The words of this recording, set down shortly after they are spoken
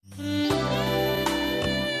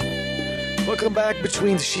Welcome back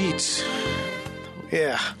Between the Sheets.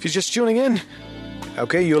 Yeah, if you're just tuning in,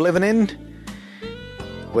 okay, you're living in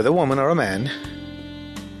with a woman or a man.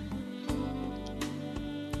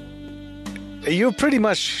 You're pretty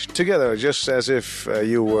much together just as if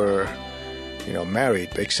you were, married,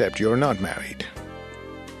 except you're not married.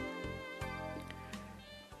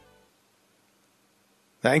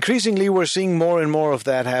 Now, increasingly, we're seeing more and more of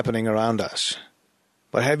that happening around us.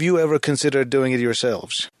 But have you ever considered doing it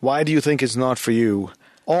yourselves? Why do you think it's not for you?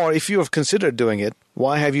 Or if you have considered doing it,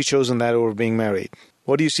 why have you chosen that over being married?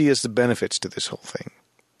 What do you see as the benefits to this whole thing?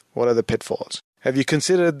 What are the pitfalls? Have you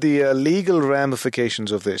considered the legal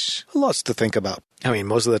ramifications of this? Lots to think about. I mean,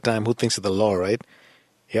 most of the time, who thinks of the law, right?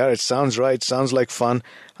 Yeah, it sounds right, sounds like fun.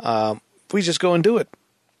 We just go and do it.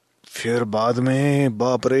 फिर बाद में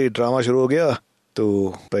बाप रे drama शुरू हो गया तो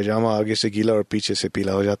पैजामा आगे से गीला और पीछे से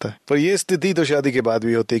पीला हो जाता है. पर ये स्थिति तो शादी के बाद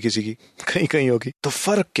भी होती है किसी की, कहीं कहीं होगी. तो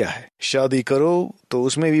फर्क क्या है? शादी करो तो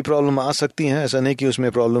उसमें भी प्रॉब्लम आ सकती है. ऐसा नहीं कि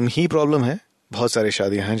उसमें प्रॉब्लम है. बहुत सारी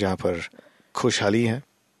शादियां हैं जहां पर खुशहाली है,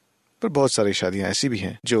 पर बहुत सारी शादियां ऐसी भी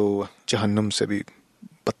हैं जो जहन्नुम से भी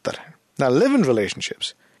बदतर हैं. Now live in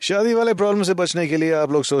relationships. शादी वाले प्रॉब्लम से बचने के लिए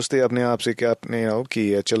आप लोग सोचते हैं अपने आप से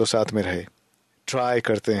कि चलो साथ में रहे, ट्राई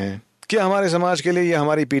करते हैं. क्या हमारे समाज के लिए या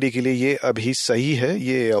हमारी पीढ़ी के लिए ये अभी सही है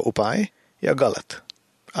ये उपाय या गलत?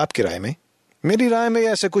 आपकी राय में? मेरी राय में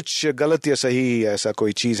ऐसा कुछ गलत या सही ऐसा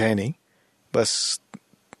कोई चीज है नहीं. बस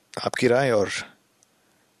आपकी राय और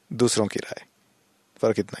दूसरों की राय,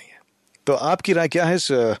 फर्क इतना ही है. तो आपकी राय क्या है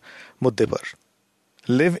इस मुद्दे पर?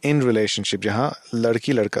 लिव इन रिलेशनशिप जहां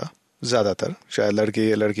लड़की लड़का, ज्यादातर शायद लड़के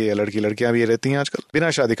या लड़कियां भी रहती हैं आजकल,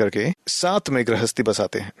 बिना शादी करके साथ में गृहस्थी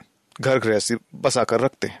बसाते हैं, घर गृहस्थी बसा कर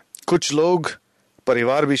रखते हैं. कुछ लोग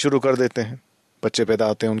परिवार भी शुरू कर देते हैं, बच्चे पैदा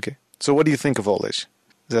होते हैं उनके. So what do you think of all this?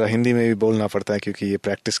 जरा हिंदी में भी बोलना पड़ता है क्योंकि ये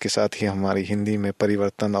प्रैक्टिस के साथ ही हमारी हिंदी में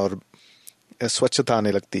परिवर्तन और स्वच्छता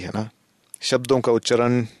आने लगती है ना. शब्दों का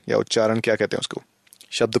उच्चारण या उच्चारण क्या कहते हैं उसको,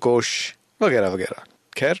 शब्दकोश वगैरह वगैरह.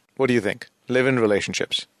 खैर, what do you think? Live in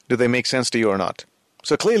relationships, do they make sense to you और not?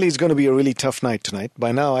 So clearly it's going to be a really tough night tonight.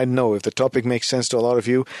 By now I know if the topic makes sense to a lot of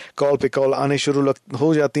you. Call पे call आने शुरू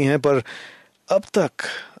हो जाती हैं, पर अब तक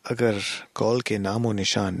अगर कॉल के नामो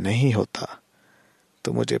निशान नहीं होता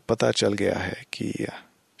तो मुझे पता चल गया है कि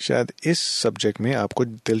शायद इस सब्जेक्ट में आपको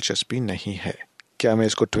दिलचस्पी नहीं है. क्या मैं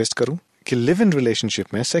इसको ट्विस्ट करूं कि लिव इन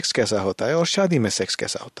रिलेशनशिप में सेक्स कैसा होता है और शादी में सेक्स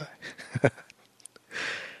कैसा होता है?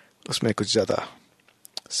 उसमें कुछ ज्यादा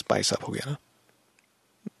स्पाइस अप हो गया ना.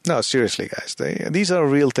 No, seriously guys, these are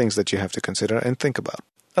real things that you have to consider and think about.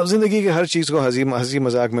 अब जिंदगी की हर चीज को हंसी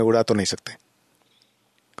मजाक में उड़ा तो नहीं सकते.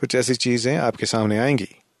 कुछ ऐसी चीजें आपके सामने आएंगी,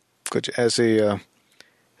 कुछ ऐसे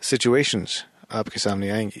सिचुएशंस आपके सामने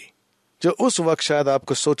आएंगी जो उस वक्त शायद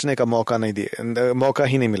आपको सोचने का मौका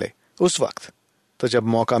ही नहीं मिले उस वक्त. तो जब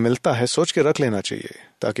मौका मिलता है सोच के रख लेना चाहिए,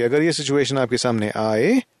 ताकि अगर ये सिचुएशन आपके सामने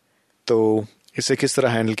आए तो इसे किस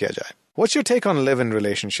तरह हैंडल किया जाए. What's your take on live-in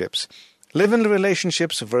relationships? Live-in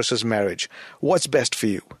relationships versus marriage. What's best for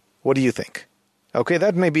you? What do you think? Okay,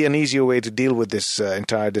 that may be an easier way to deal with this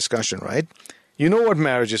entire discussion, right? You know what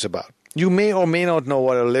marriage is about. You may or may not know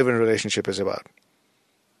what a live-in relationship is about.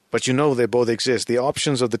 But you know they both exist. The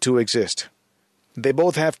options of the two exist. They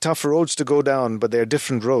both have tough roads to go down, but they're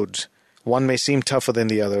different roads. One may seem tougher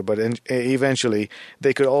than the other, but eventually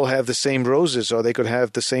they could all have the same roses or they could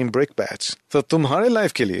have the same brickbats. So तुम्हारे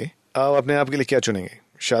life के लिए आप अपने आप के लिए क्या चुनेंगे?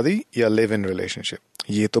 शादी या लिव इन रिलेशनशिप?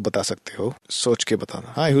 ये तो बता सकते हो, सोच के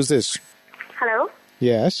बताना. Hi, who's this? Hello.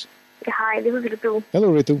 Yes. Hi, this is Ritu.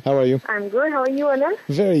 Hello Ritu, how are you? I'm good. How are you, Anil?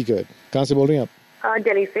 Very good. कहाँ से बोल रही हैं आप?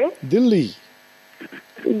 Delhi से. दिल्ली.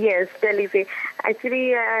 Yes, Delhi से. Actually,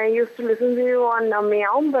 I used to listen to you on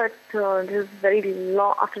Meow, but this is very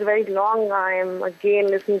long. After very long, I am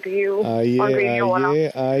again listening to you on radio.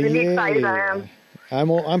 Really excited I am.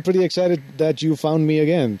 I'm pretty excited that you found me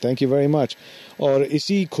again. Thank you very much. और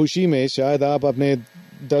इसी खुशी में शायद आप अपने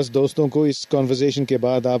 10 दोस्तों को इस कॉन्वर्सेशन के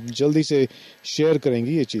बाद आप जल्दी से शेयर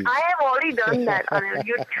करेंगी ये चीज. I have already done that.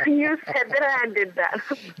 You said that I did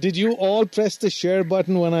that. Did you all press the share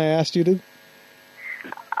button when I asked you to?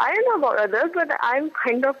 I don't know about others, but I'm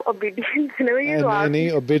kind of obedient. Whenever you ask. नहीं,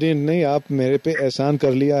 obedient नहीं, आप मेरे पे एहसान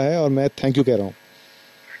कर लिया है और मैं thank you कह रहा हूँ.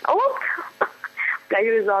 Oh,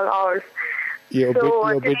 pleasure is all ours. So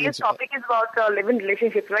today's topic is about live-in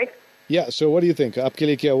relationships, right? Yeah. So what do you think? आपके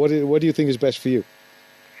लिए क्या? What do you think is best for you?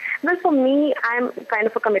 Well, for me, I'm kind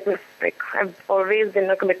of a commitment phobic. I've always been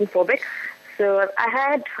a commitment phobic. So I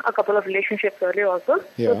had a couple of relationships earlier also.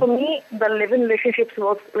 Yeah. So for me, the live-in relationships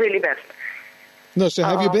works really best. No. So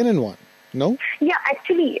have you been in one? No? Yeah,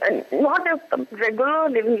 actually, not a regular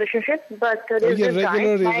live-in relationship, but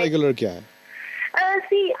regular क्या है?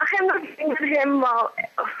 See, I am not living with him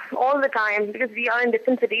all the time because we are in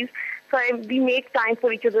different cities. So we make time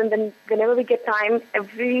for each other, and then whenever we get time,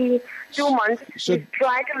 every 2 months, we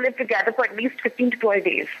try to live together for at least 15 to 12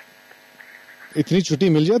 days. इतनी छुट्टी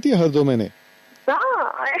मिल जाती है हर 2 महीने?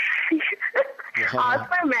 Ask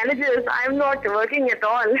my managers. I am not working at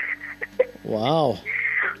all. Wow.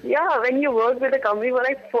 Yeah, when you work with a company for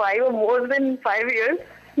like 5 or more than 5 years,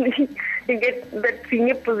 you get that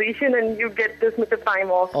senior position and you get this much of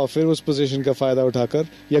time off. और फिर उस position का फायदा उठाकर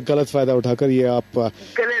या गलत फायदा उठाकर ये आप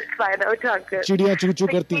गलत फायदा उठाकर चिड़िया चू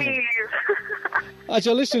करती हैं.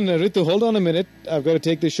 अच्छा, listen, Ritu, hold on a minute. I've got to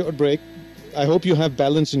take this short break. I hope you have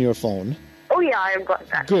balance in your phone. Oh yeah, I've got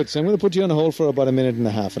that. Good. So I'm going to put you on hold for about a minute and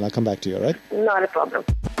a half, and I'll come back to you. All right? Not a problem.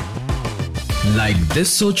 Like this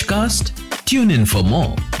Sochcast? Tune in for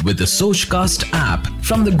more with the Sochcast app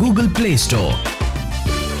from the Google Play Store.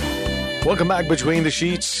 Welcome back Between the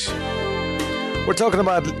Sheets. We're talking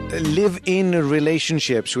about live-in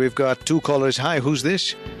relationships. We've got 2 callers. Hi, who's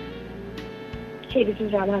this? Hey, this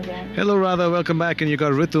is Radha again. Hello, Radha. Welcome back. And you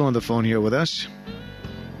got Ritu on the phone here with us.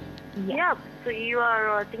 Yeah, so you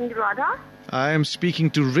are speaking to Radha? I am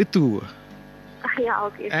speaking to Ritu. Yeah,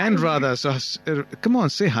 okay. And Radha. So, come on,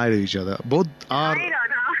 say hi to each other. Both are... Hi,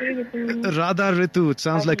 Radha. Radha, Ritu. It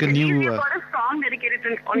sounds like a new... You've got a song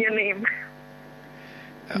dedicated on your name.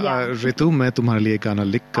 Ritu मैं तुम्हारे लिए गाना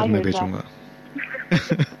लिख कर मैं भेजूंगा.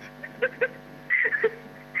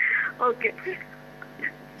 Okay.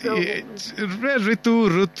 So, Ritu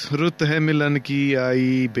रुत है मिलन की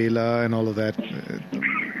आई बेला and all of that.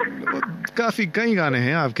 काफी कई गाने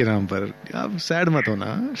हैं आपके नाम पर. आप सैड मत होना.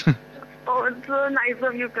 Oh, it's so nice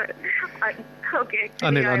of you. Okay.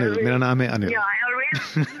 Anil, मेरा नाम है Anil. Yeah, I always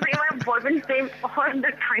say my boyfriend's name all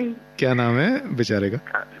the time. क्या नाम है बेचारे का?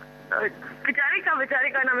 बेचारे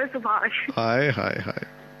का नाम है सुभाष. हाय.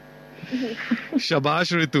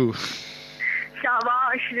 शाबाश रितु.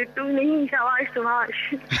 शाबाश रितु नहीं, शाबाश Subhash.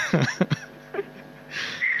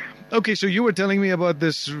 Okay, so you were telling me about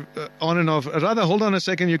this on and off. Radha, hold on a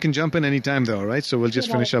second. You can jump in any time though, all right? So we'll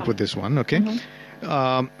just finish up with this one, okay?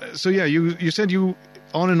 Mm-hmm. So yeah, you said you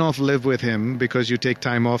on and off live with him because you take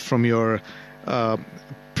time off from your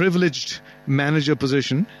privileged manager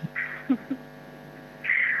position.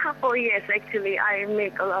 Oh yes, actually I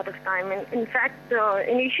make a lot of time. And in fact,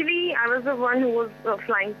 initially I was the one who was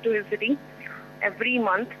flying to his city every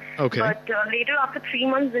month. Okay. But later, after 3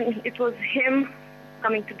 months, it was him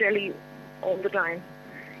coming to Delhi all the time,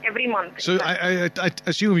 every month. So I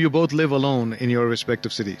assume you both live alone in your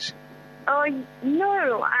respective cities.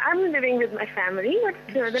 No, I'm living with my family, but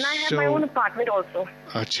then I have my own apartment also.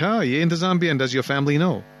 Acha, ye intezam bhi, and does your family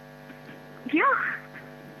know? Yeah.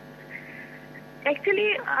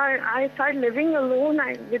 Actually, I started living alone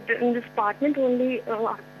in this apartment only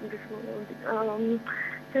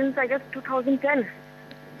since I guess 2010.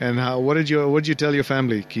 And what did you tell your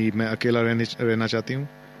family? Ki main akela rehna chahti hu?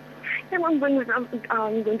 Yeah, I'm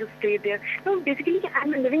going to stay there. No, basically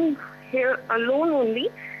I'm living here alone only.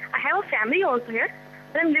 I have a family also here,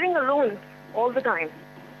 but I'm living alone all the time.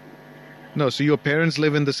 No, so your parents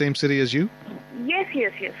live in the same city as you? Yes.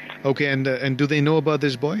 Okay, and do they know about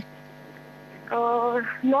this boy?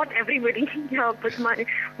 Not everybody, yeah, but my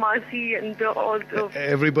Marcy and all the...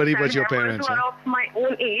 Everybody but your parents, who are of my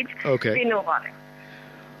own age, okay. They know about it.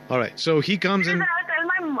 All right, so he comes in... I'll tell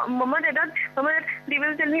my mama that they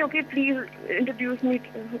will tell me, okay, please introduce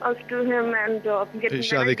us to him and get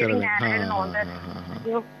married and all that.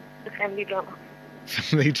 You know, the family drama.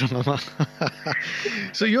 Family drama.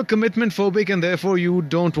 So you're commitment phobic and therefore you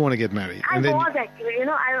don't want to get married. I was actually,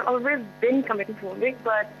 I've always been commitment phobic,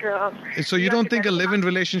 but... so you don't think a live-in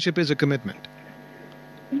relationship is a commitment?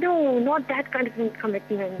 No, not that kind of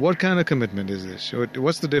commitment. What kind of commitment is this?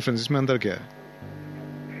 What's the difference? Isme andar kya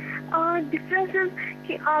hai? Difference is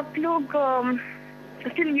that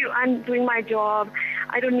I'm doing my job.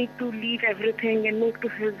 I don't need to leave everything and move to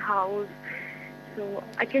his house. So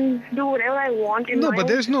I can do whatever I want in No, but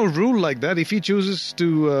there's no rule like that. If he chooses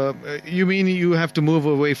to... you mean you have to move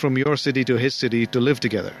away from your city to his city to live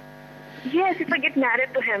together? Yes, if I get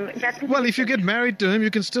married to him. Well, if you get married to him,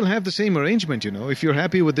 you can still have the same arrangement, If you're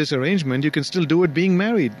happy with this arrangement, you can still do it being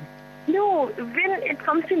married. No, when it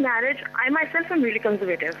comes to marriage, I myself am really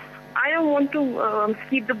conservative. I don't want to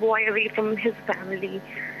keep the boy away from his family.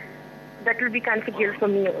 That will be kind of a guilt for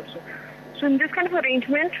me also. So in this kind of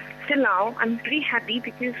arrangement, till now, I'm pretty happy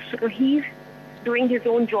because he's doing his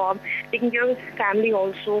own job, taking care of his family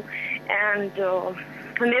also, and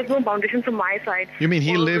there's no foundation from my side. You mean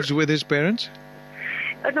he lives with his parents?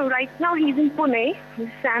 No, right now he's in Pune. His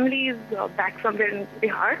family is back somewhere in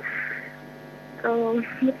Bihar.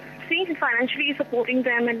 But see, financially supporting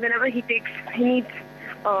them, and whenever he needs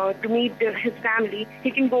to meet his family,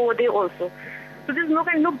 he can go over there also. So there's no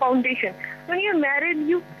foundation. When you're married,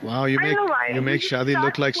 Wow, you make Shadi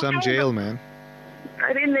look like some jail, man.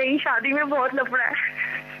 अरे नहीं, शादी में बहुत लफड़ा है.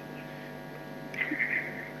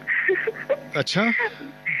 अच्छा?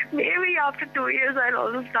 Maybe after 2 years I'll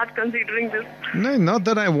also start considering this. No, not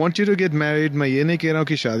that I want you to get married. मैं ये नहीं कह रहा हूँ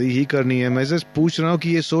कि शादी ही करनी है. मैं just पूछ रहा हूँ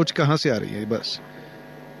कि ये सोच कहाँ से आ रही है, बस.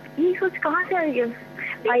 ये सोच कहाँ से आ रही है?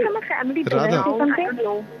 I'm a family Radha. I don't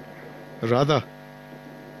know. Radha.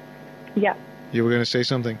 Yeah. You were going to say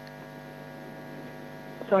something.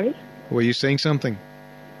 Sorry? Were you saying something?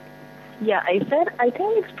 Yeah, I said, I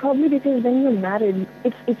think it's probably because when you're married,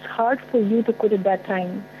 it's hard for you to quit at that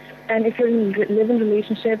time. And if you're in a live-in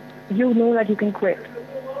relationship, you know that you can quit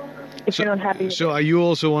if you're not happy with So it. are you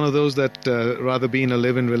also one of those that rather be in a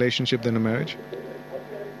live-in relationship than a marriage?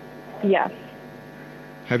 Yeah.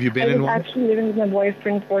 Have you been I in was one? actually living with my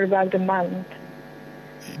boyfriend for about a month.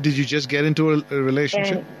 Did you just get into a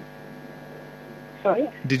relationship? And, sorry?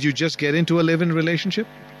 Did you just get into a live-in relationship?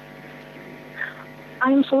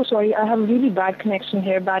 I'm so sorry. I have a really bad connection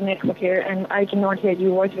here, bad network here, and I cannot hear you.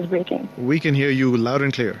 Your voice is breaking. We can hear you loud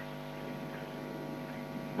and clear.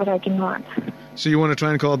 But I cannot. So you want to try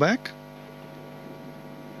and call back?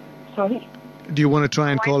 Sorry? Do you want to try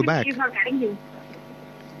and call Why back? she's not getting you?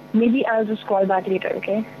 Maybe I'll just call back later,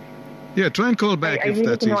 okay? Yeah, try and call back I if really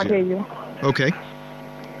that's cannot easier. hear you. Okay.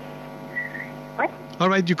 What? All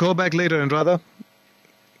right, you call back later. And Radha,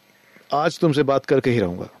 आज तुमसे बात करके ही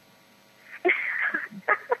रहूंगा.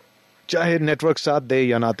 चाहे network साथ दे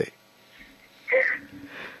या ना दे.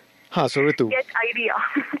 हाँ, so ऋतु. Get idea.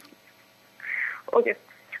 Okay.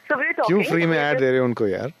 So we're talking. क्यों फ्री में ऐड दे रहे हो उनको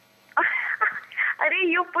यार? अरे,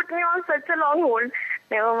 you put me on such a long hold.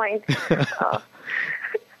 Never mind.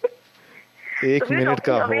 एक So मिनट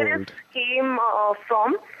का where hold. this came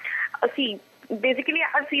from, see, basically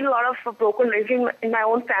I've seen a lot of broken relationships in my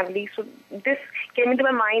own family. So this came into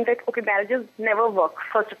my mind that, okay, marriages never work,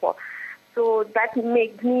 first of all. So that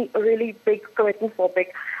made me a really big commitment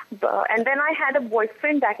phobic. And then I had a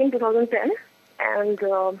boyfriend back in 2010. And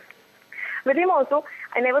with him also,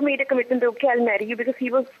 I never made a commitment that, okay, I'll marry you, because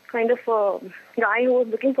he was kind of a guy who was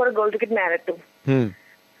looking for a girl to get married to.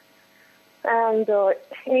 And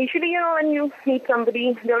initially, when you meet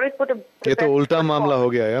somebody, they always put a... ये तो उल्टा मामला हो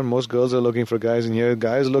गया यार. Most girls are looking for guys, and here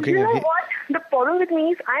guys looking You at. know what? The problem with me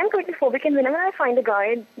is I am commitment phobic, and whenever I find a guy,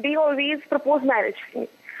 they always propose marriage.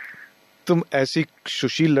 तुम ऐसी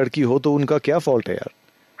सुशील लड़की हो तो उनका क्या fault है यार?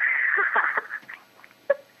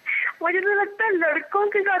 मुझे तो लगता है लड़कों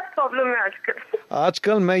के साथ प्रॉब्लम है आजकल.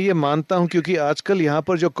 आजकल मैं ये मानता हूँ, क्योंकि आजकल यहाँ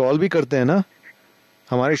पर जो कॉल भी करते हैं ना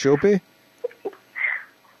हमारे शो पे,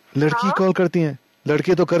 लड़की कॉल करती हैं.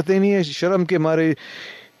 लड़के तो करते ही नहीं है, शर्म के मारे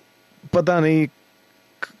पता नहीं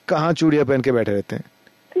कहाँ चूड़ियां पहन के बैठे रहते हैं.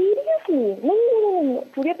 सीरियसली? नहीं,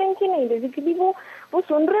 चूड़ियां पहन के नहीं. बेसिकली वो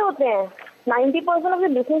सुन रहे होते हैं. 90% of the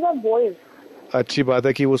listeners are boys. अच्छी बात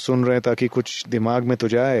है कि वो सुन रहे हैं ताकि कुछ दिमाग में तो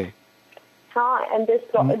जाए. हाँ, and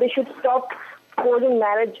they should stop proposing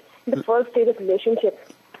marriage in the first stage of relationship.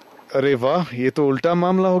 अरे वाह, ये तो उल्टा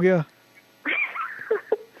मामला हो गया.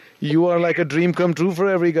 You are like a dream come true for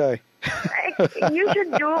every guy. You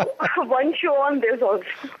should do one show on this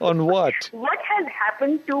also. On what? What has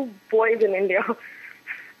happened to boys in India?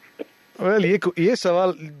 Well, ये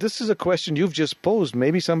सवाल, this is a question you've just posed.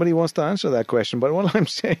 Maybe somebody wants to answer that question. But what I'm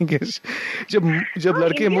saying is, जब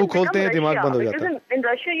लड़के मुंह खोलते हैं दिमाग बंद हो जाता है. In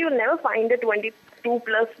Russia, you'll never find a 22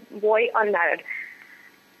 plus boy unmarried.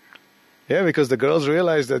 Yeah, because the girls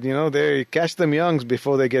realize that, they catch them young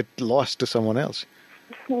before they get lost to someone else.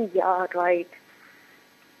 Yeah, right.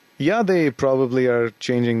 Yeah, they probably are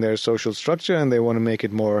changing their social structure and they want to make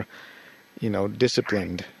it more,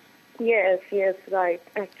 disciplined. Yes, right,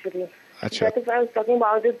 actually. Achha. That is why I was talking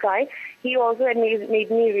about this guy. He also had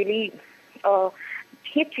made me really,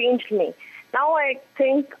 he changed me. Now I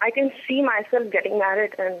think I can see myself getting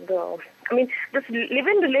married, and this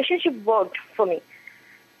live-in relationship worked for me.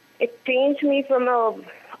 It changed me from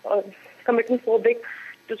a commitment phobic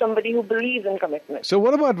to somebody who believes in commitment. So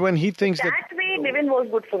what about when he thinks that way live-in was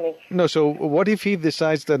good for me? No, so what if he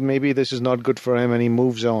decides that maybe this is not good for him and he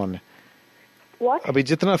moves on? What? अभी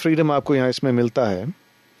जितना freedom आपको यहाँ इसमें मिलता है,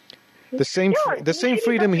 the same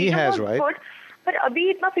freedom he has, right? Good, but अभी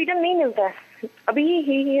इतना freedom नहीं मिलता है. अभी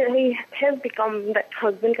he has become that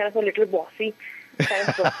husband, kind of a little bossy kind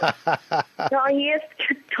of person. Now he has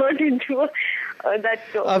turned into that.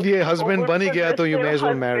 अब ये husband बन ही गया तो you may as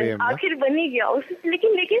well marry him. आखिर बन ही गया.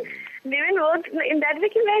 लेकिन live-in worked in that way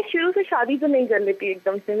कि मैं शुरू से शादी तो नहीं कर लेती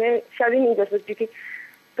एकदम से. मैं शादी नहीं कर सकती थी.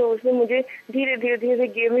 तो उसने मुझे धीरे धीरे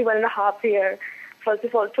gave me 1.5 years. First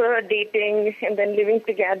of all, for dating and then living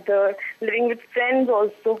together, living with friends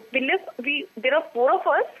also. There are 4 of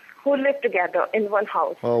us who live together in one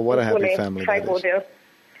house. Oh, what a happy family that is.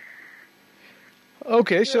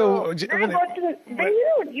 Okay, so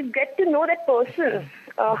you get to know that person,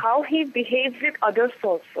 how he behaves with others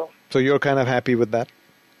also. So you're kind of happy with that?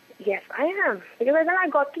 Yes, I am. Because then I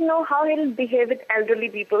got to know how he'll behave with elderly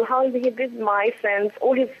people, how he'll behave with my friends,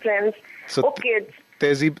 or his friends, or kids.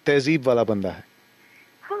 तहजीब वाला बंदा है.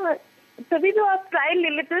 हाँ, तभी तो आप trial ले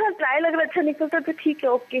लेते हैं. ट्रायल अगर अच्छा निकलता तो ठीक है,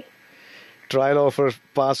 ओके. ट्रायल ऑफर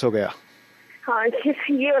पास हो गया. हाँ,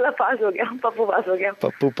 ये वाला पास हो गया. पप्पू पास हो गया.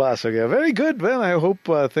 पप्पू पास हो गया. Very good. Well, I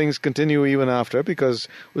hope things continue even after, because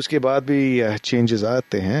उसके बाद भी changes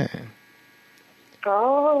आते हैं.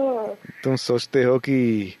 तुम सोचते हो कि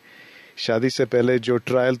शादी से पहले जो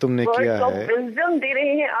ट्रायल तुमने किया है, विजडम दे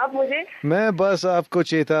रहे हैं आप मुझे. मैं बस आपको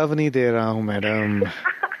चेतावनी दे रहा हूँ मैडम.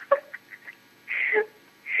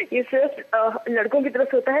 ये सिर्फ लड़कों की तरफ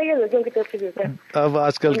से होता है या लड़कियों की तरफ से भी होता है? अब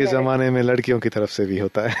आजकल के जमाने में लड़कियों की तरफ से भी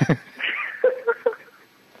होता है.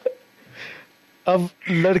 अब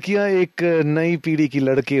लड़कियां एक नई पीढ़ी की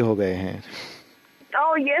लड़के हो गए हैं.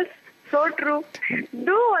 Oh yes, so true.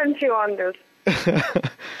 Do one show on this.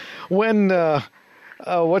 When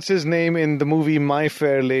what's his name in the movie My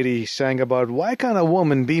Fair Lady sang about why can't a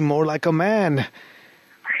woman be more like a man?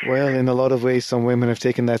 Well, in a lot of ways, some women have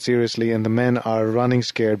taken that seriously, and the men are running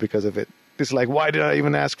scared because of it. It's like, why did I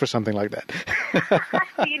even ask for something like that?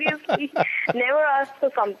 Seriously, never ask for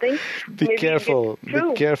something. Be careful. Be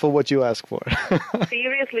careful what you ask for.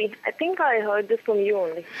 Seriously, I think I heard this from you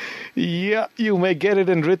only. Yeah, you may get it.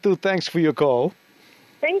 And Ritu, thanks for your call.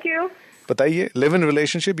 Thank you. बताइए, live in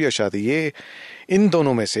relationship या शादी, ये इन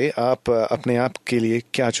दोनों में से आप अपने आप के लिए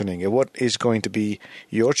क्या चुनेंगे? What is going to be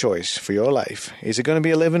your choice for your life? Is it going to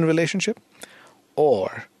be a live-in relationship,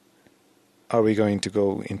 or are we going to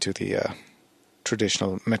go into the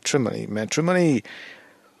traditional matrimony,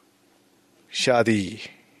 शादी,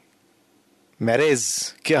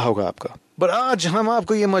 मैरिज, क्या होगा आपका? पर आज हम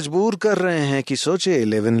आपको ये मजबूर कर रहे हैं कि सोचे,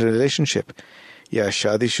 लिव इन रिलेशनशिप या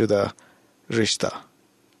शादीशुदा रिश्ता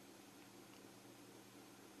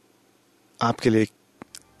आपके लिए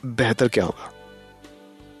बेहतर क्या होगा?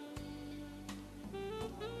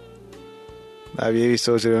 आप ये भी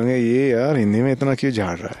सोच रहे होंगे, ये यार हिंदी में इतना क्यों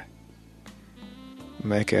झाड़ रहा है?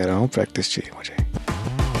 मैं कह रहा हूं प्रैक्टिस चाहिए मुझे.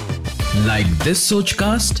 Like this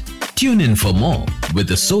Sochcast? Tune in for more with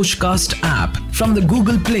the Sochcast app from the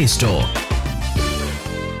Google Play Store.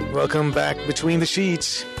 Welcome back Between the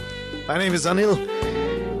Sheets. My name is Anil,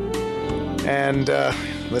 and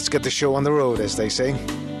let's get the show on the road, as they say.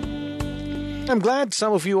 I'm glad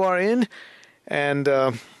some of you are in, and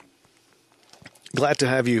glad to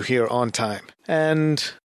have you here on time. And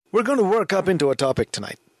we're going to work up into a topic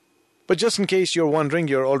tonight. But just in case you're wondering,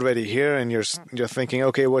 you're already here and you're thinking,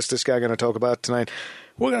 okay, what's this guy going to talk about tonight?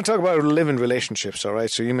 We're going to talk about live-in relationships, all right?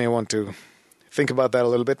 So you may want to think about that a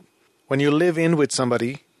little bit. When you live in with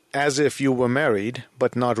somebody as if you were married,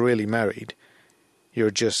 but not really married,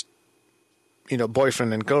 you're just,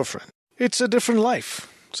 boyfriend and girlfriend. It's a different life.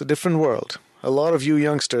 It's a different world. A lot of you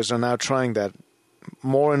youngsters are now trying that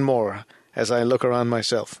more and more as I look around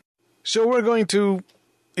myself. So we're going to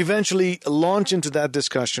eventually launch into that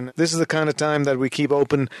discussion. This is the kind of time that we keep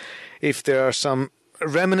open if there are some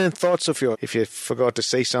remnant thoughts of yours. If you forgot to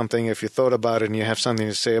say something, if you thought about it and you have something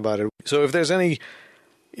to say about it. So if there's any,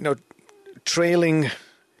 trailing,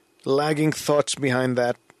 lagging thoughts behind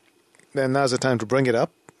that, then now's the time to bring it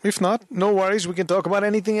up. If not, no worries. We can talk about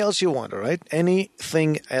anything else you want, all right?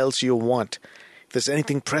 Anything else you want. If there's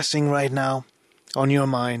anything pressing right now on your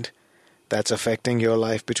mind that's affecting your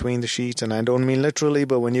life between the sheets, and I don't mean literally,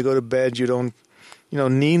 but when you go to bed, you don't,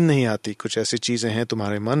 नींद नहीं आती. कुछ ऐसी चीजें हैं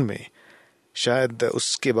तुम्हारे मन में. शायद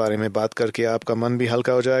उसके बारे में बात करके आपका मन भी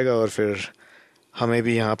हल्का हो जाएगा और फिर हमें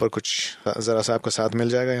भी यहाँ पर कुछ जरा सा आपका साथ मिल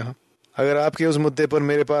जाएगा यहाँ. अगर आपके उस मुद्दे पर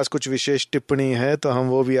मेरे पास कुछ विशेष टिप्पणी है तो हम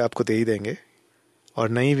वो भी आपको दे ही देंगे. और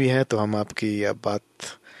नहीं भी है तो हम आपकी यह बात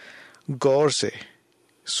गौर से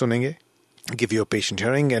सुनेंगे. Give you a patient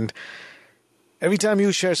hearing, and every time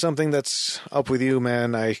you share something that's up with you,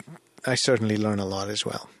 man, I certainly learn a lot as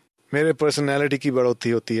well. मेरे पर्सनालिटी की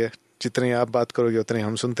बढ़ोतरी होती है. जितनी आप बात करोगे उतने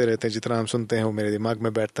हम सुनते रहते हैं. जितना हम सुनते हैं वो मेरे दिमाग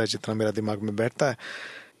में बैठता है. जितना मेरा दिमाग में बैठता है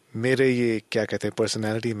मेरे ये क्या कहते हैं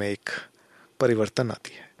पर्सनालिटी में एक परिवर्तन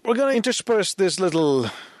आती है. We're going to intersperse this little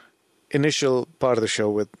initial part of the show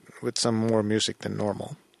with some more music than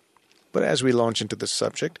normal. But as we launch into this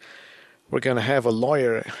subject, we're going to have a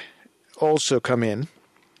lawyer also come in,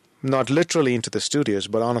 not literally into the studios,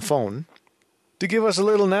 but on a phone, to give us a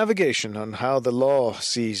little navigation on how the law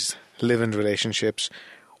sees live-in relationships,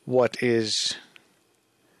 what is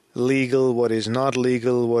legal, what is not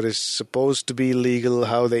legal, what is supposed to be legal,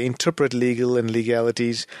 how they interpret legal and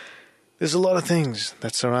legalities. There's a lot of things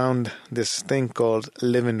that surround this thing called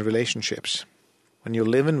live-in relationships when you're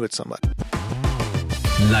living with somebody.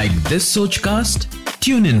 Like this Sochcast?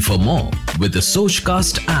 Tune in for more with the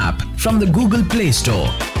Sochcast app from the Google Play Store.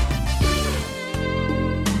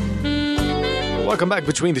 Welcome back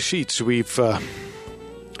Between the Sheets. We've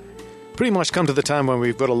pretty much come to the time when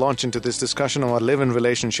we've got to launch into this discussion about live-in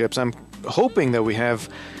relationships. I'm hoping that we have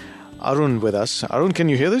Arun with us. Arun, can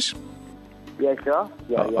you hear this? Yeah, sure.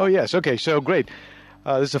 Yeah. Oh, yes. Okay, so great.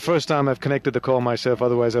 This is the first time I've connected the call myself.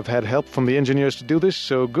 Otherwise, I've had help from the engineers to do this.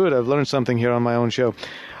 So good. I've learned something here on my own show.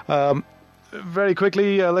 Very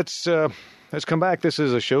quickly, let's come back. This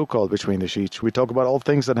is a show called Between the Sheets. We talk about all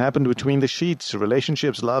things that happen between the sheets,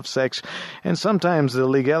 relationships, love, sex, and sometimes the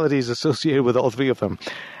legalities associated with all three of them.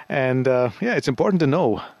 And it's important to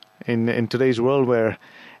know in today's world where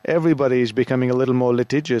everybody is becoming a little more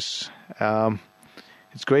litigious.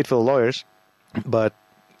 It's great for the lawyers, but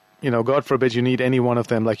God forbid you need any one of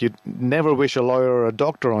them. Like, you'd never wish a lawyer or a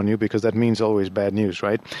doctor on you because that means always bad news,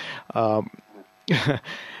 right?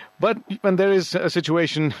 But when there is a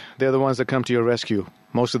situation, they're the ones that come to your rescue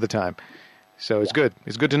most of the time. So it's good.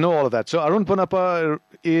 It's good to know all of that. So Arun Ponnappa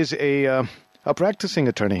is a practicing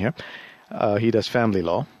attorney here. He does family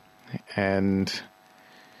law and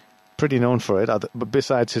pretty known for it, but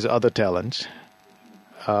besides his other talents.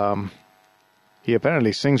 He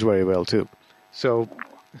apparently sings very well, too. So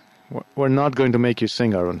we're not going to make you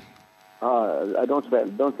sing, Arun. I don't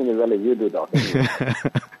sing as well as you do, Doctor.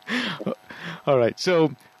 All right.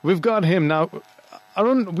 So we've got him. Now,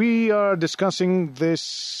 Arun, we are discussing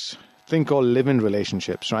this thing called live-in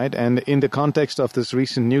relationships, right? And in the context of this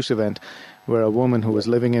recent news event where a woman who was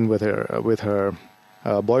living in with her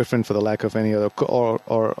boyfriend, for the lack of any other,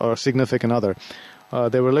 or significant other,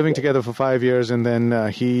 they were living together for 5 years, and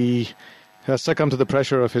then he succumbed to the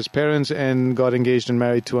pressure of his parents and got engaged and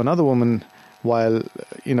married to another woman while,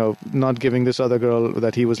 not giving this other girl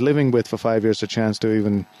that he was living with for 5 years a chance to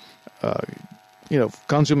even,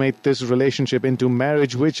 consummate this relationship into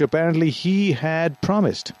marriage, which apparently he had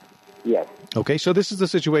promised. Yes. Okay, so this is the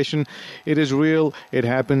situation. It is real. It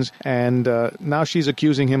happens. And now she's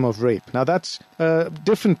accusing him of rape. Now, that's a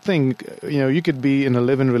different thing. You could be in a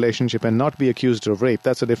live-in relationship and not be accused of rape.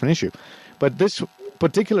 That's a different issue. But this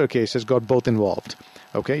particular case has got both involved.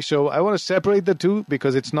 Okay, so I want to separate the two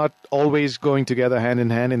because it's not always going together hand in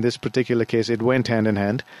hand. In this particular case, it went hand in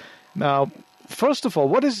hand. Now, first of all,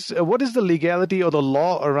 what is the legality or the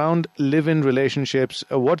law around live-in relationships?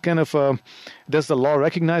 What kind of does the law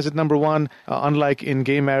recognize it? Number one, unlike in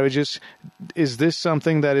gay marriages, is this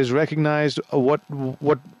something that is recognized? What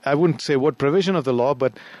I wouldn't say what provision of the law,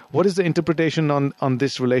 but what is the interpretation on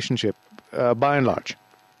this relationship by and large?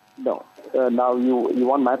 No. Now you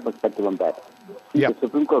want my perspective on that. Yeah. The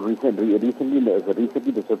Supreme Court recently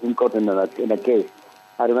the Supreme Court in a case.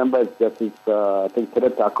 I remember Justice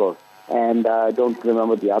Philip Thakur, and I don't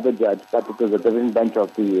remember the other judge, but it was a division bench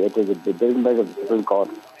of the Supreme Court.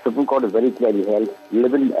 Supreme Court is very clearly held. In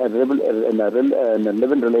a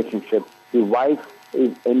live-in relationship, the wife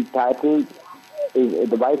is entitled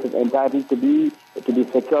to be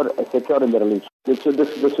secure in the relationship. So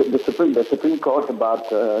the Supreme Court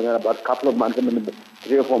about a couple of months,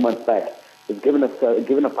 3 or 4 months back, has given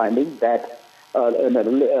a finding that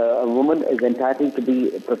a woman is entitled to be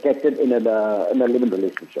protected in a live-in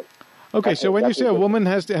relationship. Okay, so when you say a woman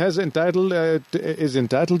is entitled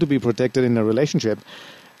to be protected in a relationship,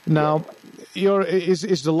 now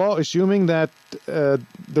is the law assuming that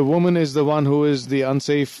the woman is the one who is the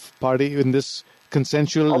unsafe party in this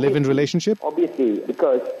consensual live-in relationship? Obviously,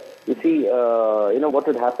 because you see, what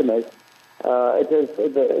would happen is, a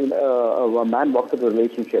man walks into a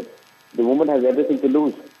relationship. The woman has everything to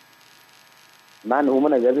lose.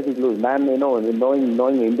 Woman has everything to lose. Man, knowing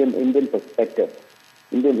Indian perspective,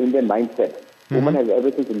 Indian mindset, woman has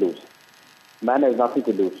everything to lose. Man has nothing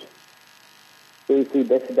to lose. So you see,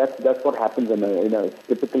 that's what happens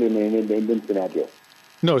typically in the Indian scenario.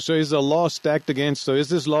 No, so is the law stacked against? So is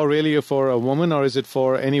this law really for a woman, or is it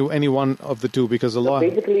for any one of the two? Because the law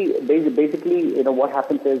basically, what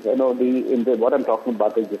happens is, what I'm talking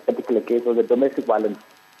about is this particular case of the domestic violence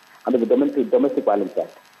under the Domestic Violence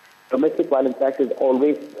Act. Domestic Violence Act is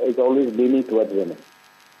always leaning towards women.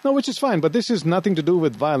 No, which is fine, but this has nothing to do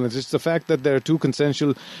with violence. It's the fact that there are two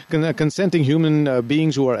consenting human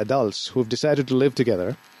beings who are adults who have decided to live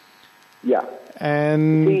together. Yeah.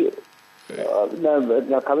 And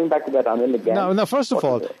Now, coming back to that, Anil, again. Now, first of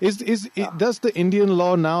all, does the Indian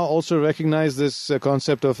law now also recognize this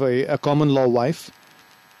concept of a common law wife?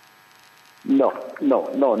 No,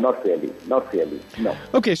 not really, no.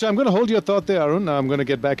 Okay, so I'm going to hold your thought there, Arun. I'm going to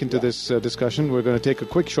get back into this discussion. We're going to take a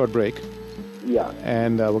quick short break. Yeah.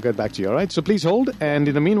 And we'll get back to you, all right? So please hold. And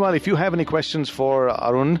in the meanwhile, if you have any questions for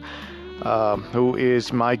Arun, who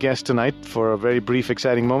is my guest tonight for a very brief,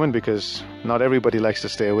 exciting moment, because not everybody likes to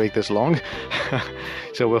stay awake this long.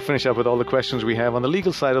 So we'll finish up with all the questions we have on the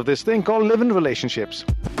legal side of this thing called live-in relationships.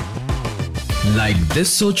 Like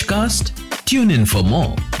this Sochcast? Tune in for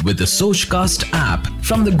more with the Sochcast app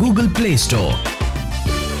from the Google Play Store.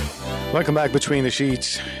 Welcome back Between the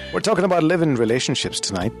Sheets. We're talking about live-in relationships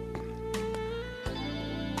tonight.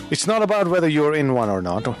 It's not about whether you're in one or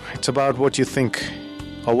not. It's about what you think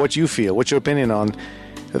or what you feel, what's your opinion on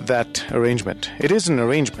that arrangement. It is an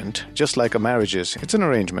arrangement, just like a marriage is. It's an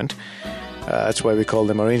arrangement. That's why we call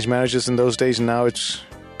them arranged marriages in those days, and now it's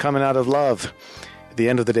coming out of love. At the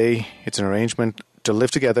end of the day, it's an arrangement to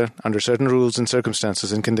live together under certain rules and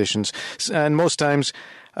circumstances and conditions, and most times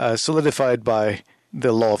solidified by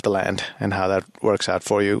the law of the land, and how that works out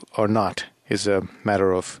for you or not is a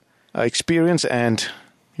matter of experience and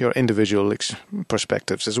your individual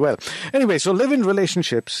perspectives as well. Anyway, so live-in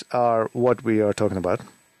relationships are what we are talking about.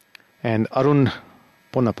 And Arun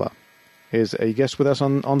Ponnappa is a guest with us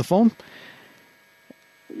on the phone.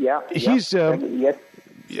 Yeah. Yes.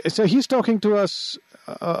 So he's talking to us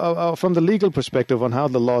from the legal perspective on how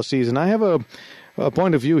the law sees. And I have a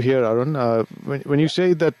point of view here, Arun. When you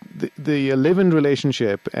say that the live-in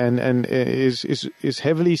relationship and is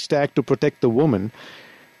heavily stacked to protect the woman.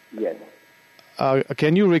 Yes.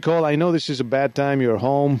 Can you recall, I know this is a bad time, you're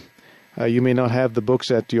home, you may not have the books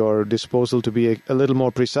at your disposal to be a little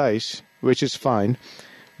more precise, which is fine,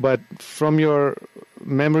 but from your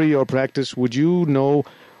memory or practice, would you know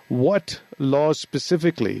what laws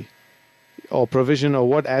specifically or provision or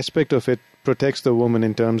what aspect of it protects the woman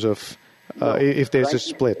in terms of if there's a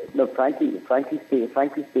split? No, frankly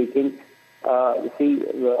speaking, you see,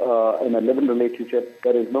 in a live-in relationship,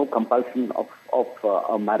 there is no compulsion of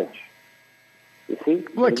a marriage. You see?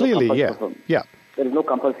 Well, clearly, yeah. There is no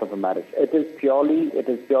compulsion of a marriage. It is purely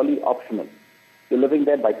optional. You're living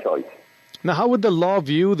there by choice. Now, how would the law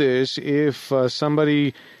view this if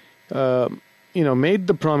somebody, made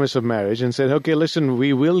the promise of marriage and said, okay, listen,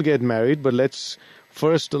 we will get married, but let's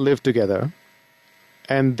first live together,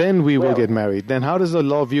 and then we will get married. Then how does the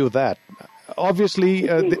law view that? Obviously,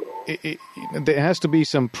 there has to be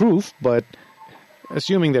some proof, but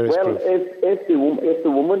assuming there is proof. If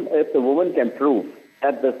the woman can prove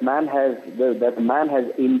that the man has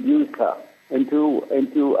induced her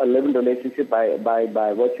into a living relationship by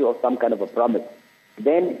virtue of some kind of a promise,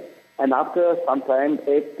 then and after some time,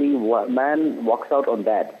 if the man walks out on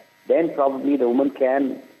that, then probably the woman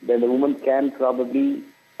can probably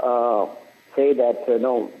say that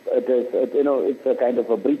it's a kind of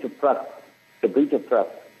a breach of trust,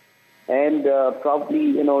 and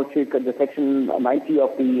probably the section 90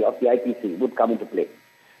 of the IPC would come into play.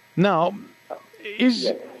 Now,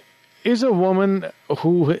 is a woman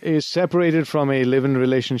who is separated from a live-in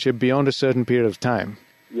relationship beyond a certain period of time,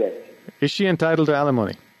 yes, is she entitled to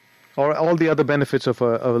alimony or all the other benefits of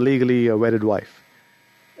a legally wedded wife?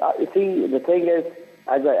 You see, the thing is,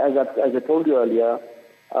 as I told you earlier,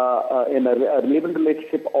 in a live-in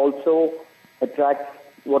relationship also attracts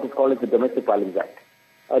what is called as the Domestic Violence Act.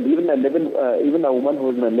 Even a woman who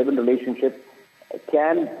is in a live-in relationship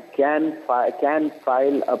can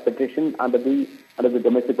file a petition under the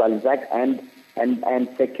Domestic Violence Act and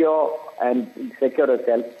secure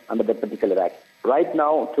herself under the particular act. Right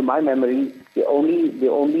now, to my memory, the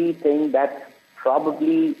only thing that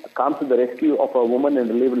probably comes to the rescue of a woman in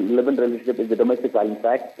a live-in relationship is the Domestic Violence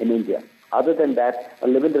Act in India. Other than that, a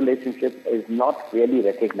live-in relationship is not really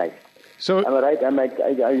recognized. So, am I right? Am I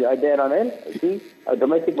there, Anil? See,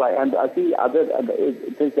 domestic violence, and I see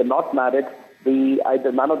since they're not married,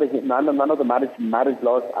 none of the marriage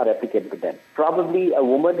laws are applicable to them. Probably a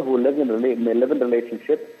woman who lives in a live-in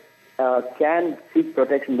relationship can seek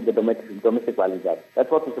protection with the Domestic Violence Act. That's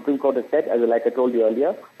what the Supreme Court has said, like I told you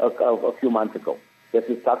earlier, a few months ago.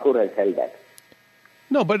 Justice Thakur has held that.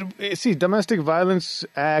 No, but see, Domestic Violence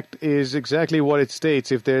Act is exactly what it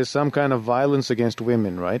states if there's some kind of violence against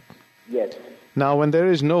women, right? Yes. Now, when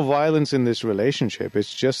there is no violence in this relationship,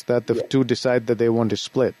 it's just that the two decide that they want to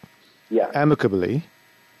split amicably.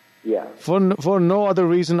 Yeah. For no other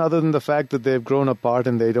reason other than the fact that they've grown apart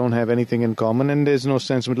and they don't have anything in common, and there's no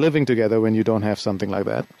sense in living together when you don't have something like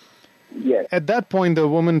that. Yes. At that point, the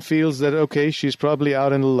woman feels that, okay, she's probably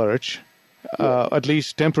out in the lurch. at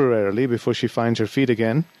least temporarily, before she finds her feet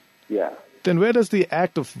again. Yeah. Then where does the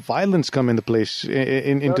act of violence come into place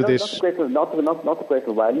into this? Not the question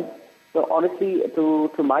of violence. So honestly,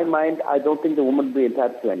 to my mind, I don't think the woman would be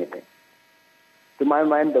entitled to anything. To my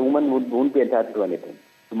mind, the woman won't be entitled to anything.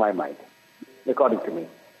 To my mind, according to me.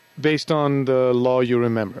 Based on the law you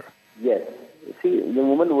remember? Yes. See, the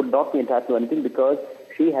woman would not be entitled to anything because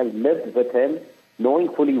she has lived with him, knowing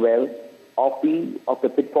fully well of the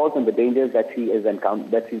pitfalls and the dangers that she's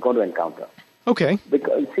going to encounter. Okay.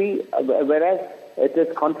 Because whereas it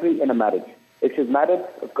is contrary in a marriage. If she's married,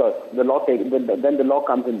 of course, then the law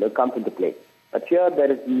comes into play. But here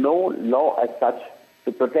there is no law as such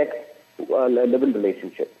to protect a live-in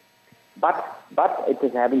relationship. But it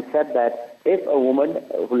is having said that if a woman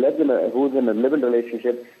who's in a live-in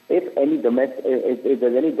relationship, if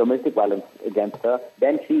there's any domestic violence against her,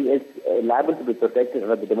 then she is liable to be protected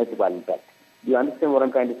under the Domestic Violence Act. Do you understand what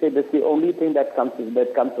I'm trying to say? This is the only thing that comes to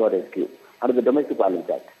her rescue under the Domestic Violence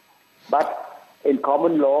Act. But in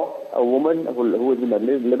common law, a woman who is in a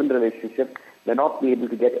live-in relationship may not be able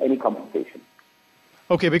to get any compensation.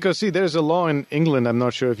 Okay, because see, there's a law in England, I'm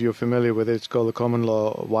not sure if you're familiar with it, it's called the common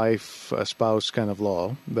law wife, spouse kind of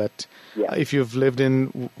law, that if you've lived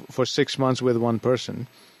in for 6 months with one person,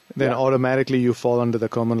 then automatically you fall under the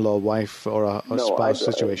common law wife or a spouse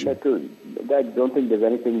situation. I don't think there's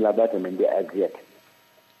anything like that in India as yet.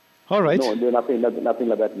 All right. No, there's nothing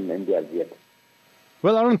like that in India as yet.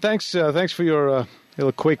 Well, Arun, thanks for your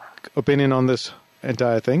little quick opinion on this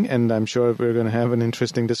entire thing, and I'm sure we're going to have an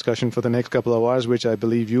interesting discussion for the next couple of hours, which I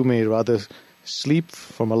believe you may rather sleep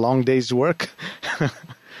from a long day's work.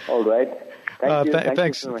 All right.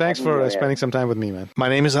 Thanks for spending some time with me, man. My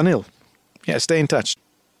name is Anil. Yeah, stay in touch.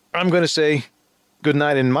 I'm going to say good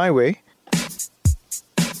night in my way.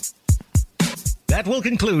 That will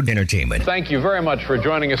conclude entertainment. Thank you very much for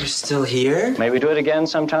joining us. You're still here? May we do it again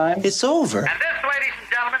sometime? It's over. And this, ladies and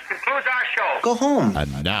gentlemen, concludes our show. Go home.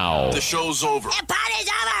 And now, the show's over. The party's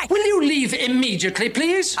over. Will you leave immediately,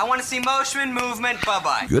 please? I want to see motion, movement.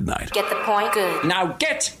 Bye-bye. Good night. Get the point? Good. Now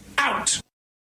get out.